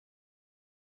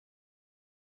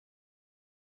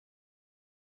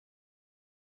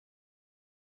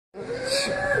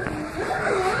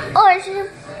Hoje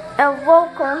eu vou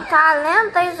contar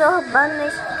lendas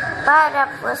urbanas para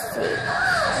vocês.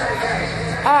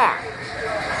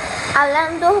 A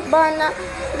lenda urbana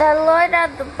da loira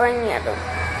do banheiro.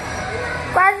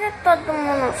 Quase todo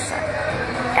mundo sabe.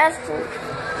 É assim.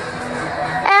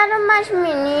 Eram umas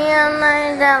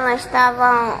meninas, elas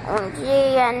estavam um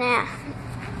dia, né?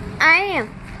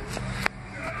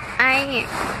 Aí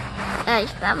elas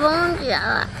estavam um dia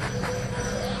lá.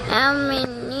 As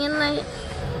meninas,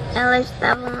 elas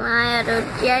estavam lá, era o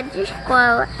dia de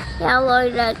escola. E a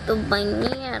loira do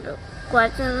banheiro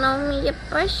quase não ia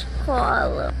pra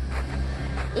escola.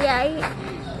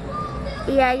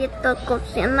 E aí tocou o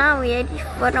sinal e eles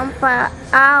foram pra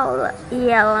aula. E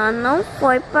ela não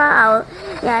foi pra aula.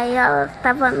 E aí ela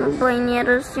estava no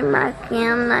banheiro se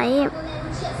maquiando. Aí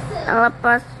ela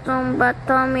passou um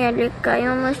batom e ele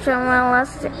caiu no chão. Ela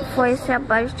foi se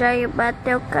abaixar e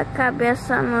bateu com a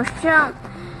cabeça no chão.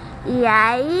 E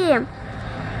aí,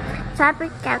 sabe o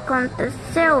que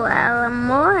aconteceu? Ela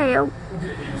morreu.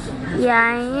 E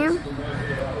aí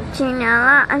tinha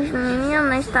lá, as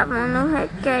meninas estavam no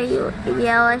recreio e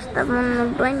elas estavam no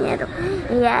banheiro.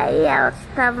 E aí elas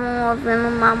estavam ouvindo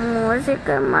uma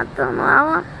música, matando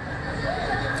ela.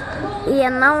 E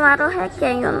não era o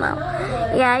recreio, não.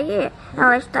 E aí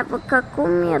elas estavam com a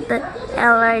comida.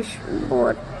 Elas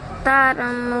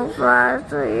botaram no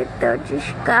vaso e deu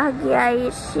descarga e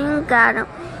aí xingaram.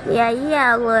 E aí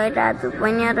a loira do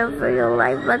banheiro veio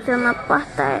lá e bateu na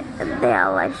porta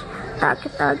delas. Toque,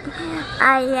 toque.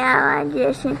 Aí ela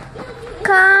disse,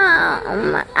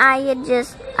 calma.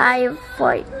 Aí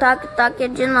foi, toque, toque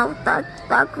de novo, toque,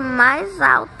 toque mais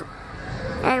alto.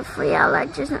 Aí foi, ela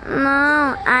disse,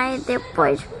 não. Aí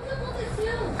depois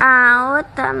a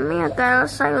outra amiga, ela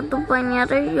saiu do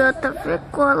banheiro e outra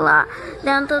ficou lá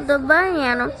dentro do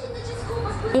banheiro.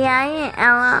 E aí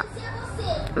ela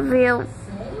viu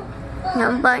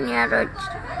no banheiro,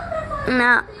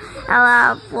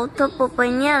 ela voltou pro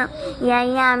banheiro e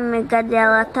aí a amiga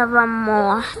dela tava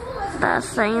morta,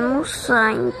 saindo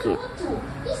sangue.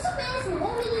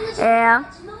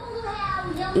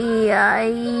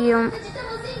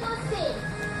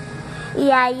 E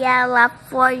aí ela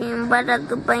foi embora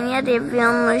do banheiro e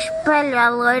viu no espelho a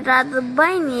loira do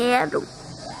banheiro.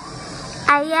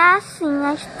 Aí é assim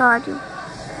a história.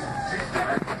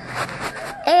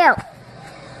 Eu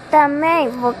também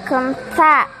vou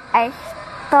contar a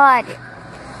história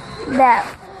da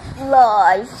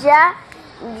loja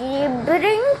de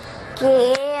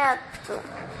brinquedo.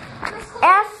 É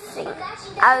assim,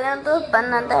 a lenda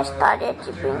urbana da história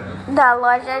da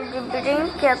loja de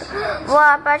brinquedo. Vou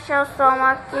abaixar o som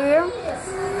aqui.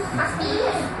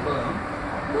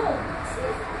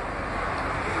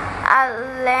 A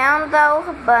lenda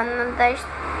urbana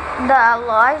da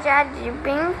loja de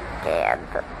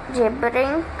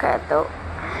brinquedo.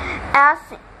 É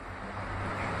assim.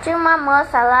 Tinha uma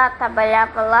moça lá,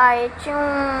 trabalhava lá e tinha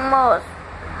um moço.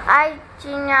 Aí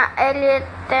ele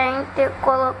tem que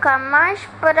colocar mais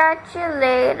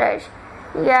prateleiras.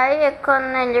 E aí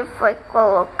quando ele foi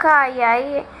colocar, e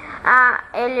aí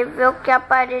ele viu que a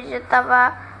parede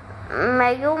estava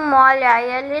meio mole.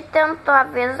 Aí ele tentou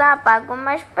avisar para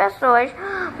algumas pessoas,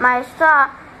 mas só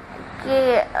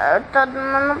que todo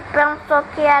mundo pensou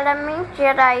que era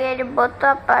mentira. Aí ele botou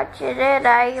a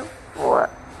prateleira e furou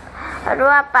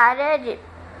a parede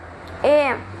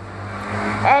e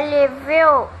ele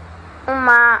viu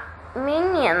uma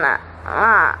menina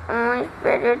lá, um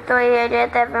espírito, e ele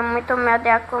teve muito medo e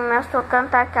ela começou a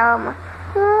cantar aquela música.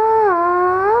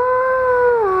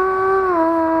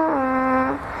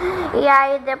 E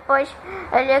aí depois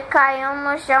ele caiu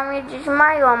no chão e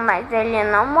desmaiou, mas ele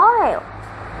não morreu.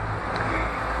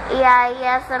 E aí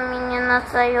essa menina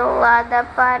saiu lá da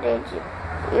parede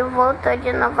e voltou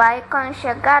de novo. Aí quando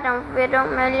chegaram, viram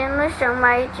ele no chão,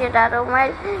 aí tiraram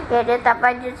ele. E ele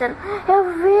tava dizendo,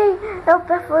 eu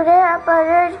perfurei a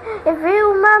parede e vi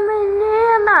uma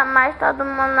menina. Mas todo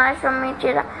mundo achou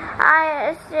mentira.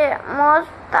 Esse moço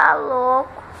tá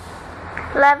louco.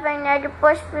 Levem ele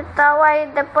pro hospital, aí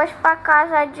depois pra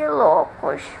casa de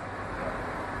loucos.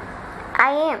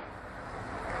 Aí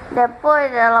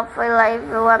depois ela foi lá e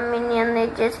viu a menina e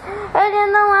disse,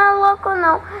 ele não é louco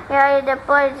não. E aí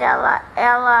depois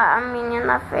a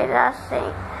menina fez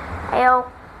assim, eu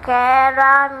quero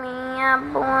a minha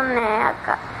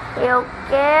boneca, eu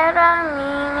quero a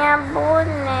minha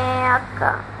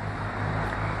boneca.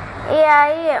 E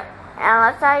aí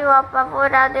ela saiu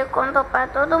apavorada e contou pra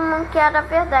todo mundo que era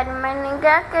verdade, mas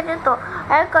ninguém acreditou.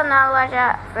 Aí quando a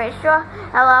loja fechou,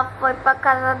 ela foi pra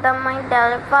casa da mãe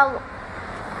dela e falou,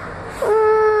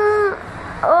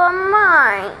 ô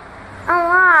mãe,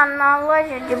 Lá na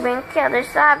loja de brinquedos,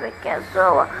 sabe que é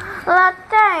zoa? Lá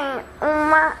tem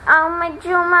uma alma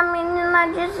de uma menina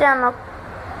dizendo: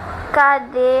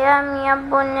 cadê a minha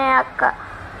boneca?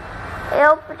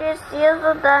 Eu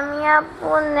preciso da minha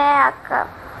boneca.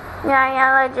 E aí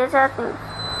ela diz assim: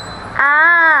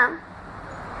 ah,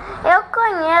 eu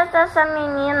conheço essa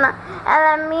menina,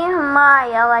 ela é minha irmã.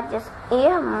 E ela diz: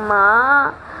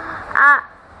 irmã? Ah,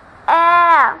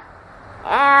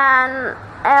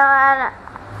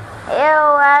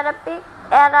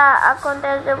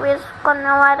 aconteceu isso quando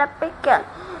eu era pequena.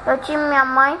 Eu tinha minha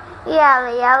mãe e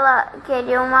ela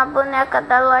queria uma boneca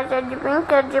da loja de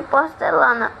brinquedos de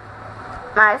porcelana.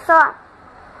 Mas só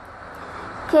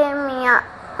que minha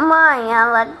mãe,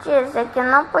 ela disse que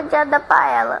não podia dar pra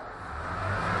ela.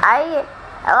 Aí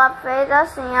ela fez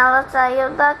assim, ela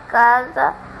saiu da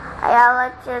casa, aí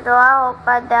ela tirou a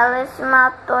roupa dela e se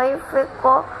matou e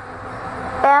ficou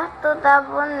perto da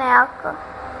boneca.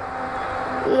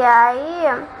 E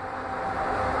aí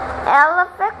ela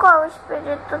ficou o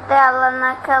espírito dela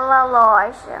naquela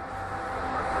loja.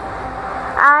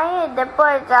 Aí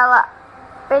depois ela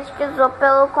pesquisou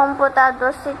pelo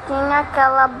computador se tinha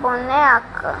aquela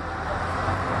boneca.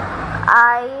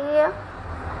 Aí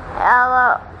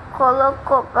ela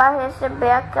colocou para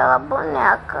receber aquela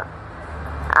boneca.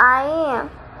 Aí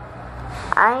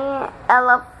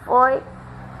ela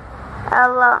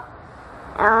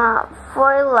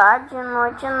foi lá de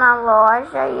noite na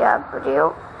loja e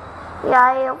abriu. E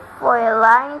aí foi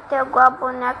lá e entregou a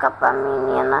boneca pra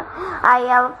menina. Aí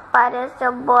ela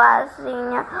pareceu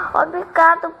boazinha.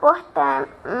 Obrigado por ter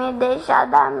me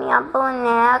deixado a minha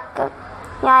boneca.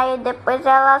 E aí depois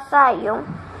ela saiu.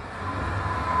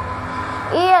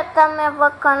 E eu também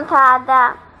vou contar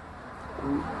da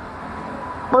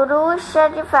Bruxa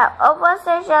de Ferro. Ou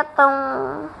vocês já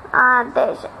estão... Ah,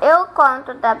 deixa. Eu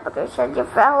conto da Bruxa de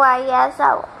Ferro, aí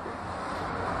essa outra.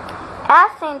 É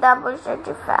assim da Bruxa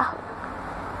de Ferro.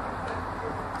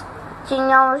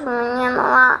 Tinha uns meninos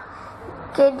lá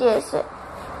que disse...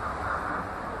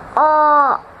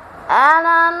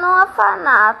 era no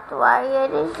orfanato. Aí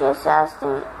eles disseram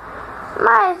assim...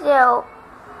 Mas eu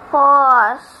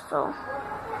posso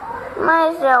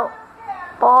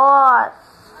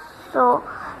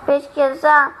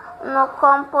pesquisar no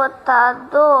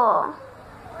computador?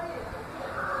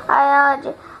 Aí ela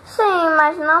disse, sim,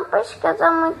 mas não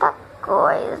pesquisa muita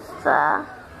coisa,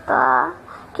 tá?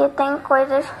 Que tem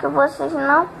coisas que vocês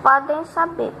não podem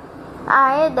saber.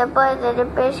 Aí depois ele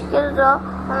pesquisou,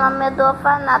 o nome do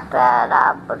orfanato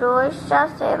era Bruxa,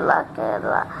 sei lá que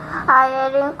lá. Aí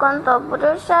ele encontrou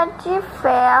Bruxa de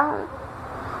Ferro.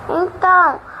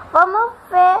 Então, vamos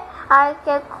ver. Aí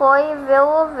clicou e viu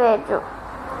o vídeo.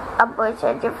 A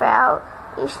Bruxa de Ferro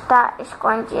está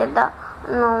escondida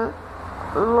num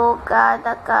lugar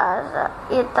da casa.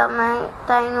 E também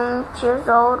tem um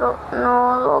tesouro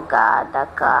no lugar da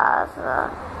casa.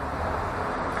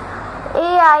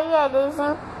 E aí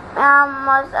a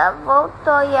moça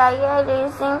voltou e aí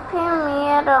eles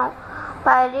imprimiram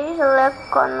para eles ler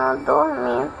quando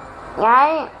dormir. E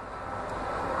aí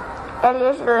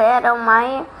eles leram,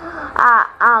 aí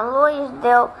a luz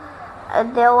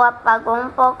apagou um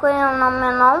pouco e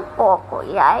iluminou um pouco.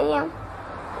 E aí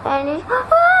eles...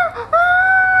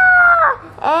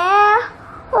 é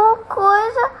o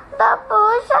coisa da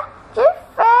Bruxa de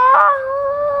Ferro.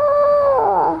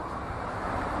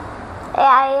 E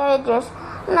aí ele disse,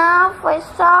 não, foi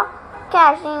só que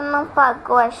a gente não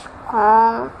pagou as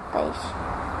contas.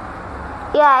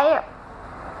 E aí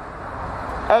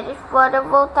eles foram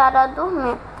voltar a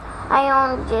dormir. Aí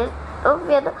um dia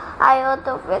duvido, aí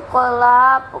outro ficou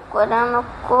lá procurando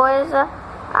coisa.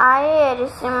 Aí ele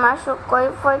se machucou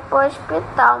e foi pro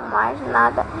hospital, mas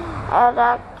nada,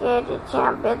 era que ele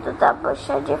tinha medo da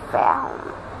Bruxa de Ferro.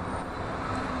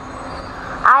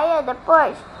 Aí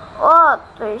depois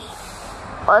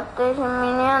outros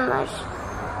meninos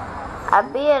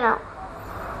abriram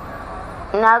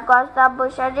o negócio da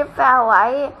Bruxa de Ferro.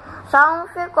 Aí só um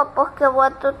ficou porque o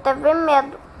outro teve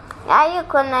medo. Aí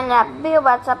quando ele abriu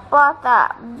essa porta, a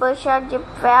Bruxa de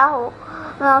Ferro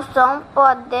lançou um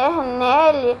poder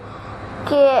nele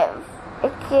que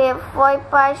foi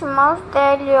para as mãos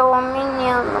dele, o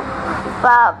menino,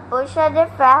 para Bruxa de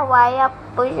Ferro. Aí a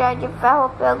Bruxa de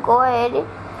Ferro pegou ele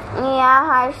e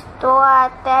arrastou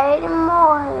até ele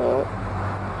morrer.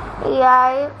 E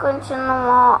aí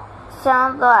continuou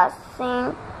sendo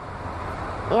assim.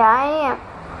 E aí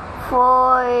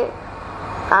foi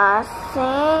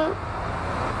assim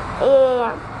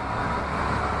e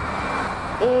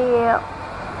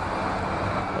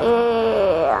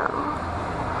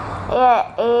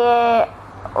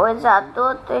os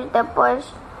adultos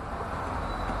depois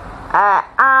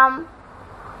A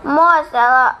moça,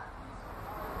 ela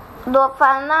do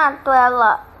orfanato,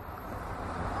 ela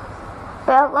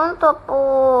perguntou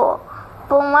por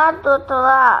um adulto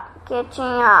lá que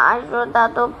tinha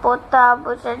ajudado a botar a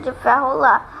bucha de ferro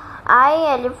lá.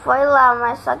 Aí ele foi lá,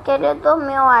 mas só que ele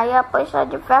dormiu, aí a bucha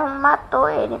de ferro matou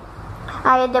ele.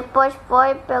 Aí depois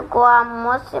pegou a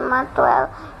moça e matou ela.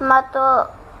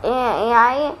 E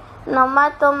aí não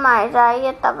matou mais.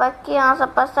 Aí tava criança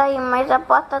pra sair, mas a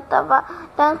porta tava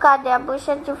trancada e a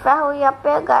bucha de ferro ia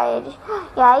pegar eles.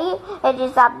 E aí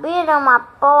eles abriram a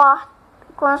porta,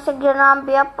 conseguiram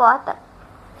abrir a porta.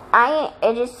 Aí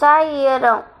eles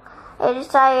saíram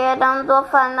do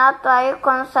orfanato. Aí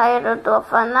quando saíram do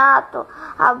orfanato,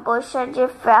 a bucha de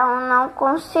ferro não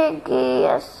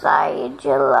conseguia sair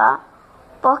de lá.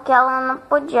 Porque ela não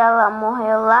podia, ela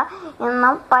morreu lá e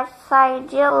não pode sair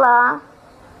de lá.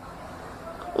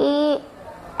 E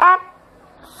é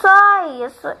só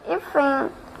isso. E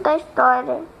fim da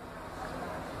história.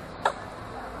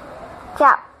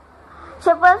 Tchau.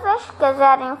 Se vocês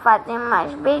quiserem fazer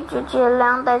mais vídeos de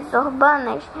lendas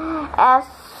urbanas, é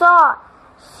só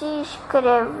se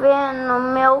inscrever no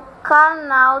meu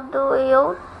canal do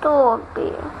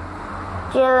YouTube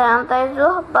de lendas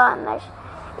urbanas.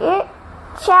 E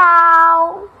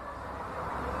tchau!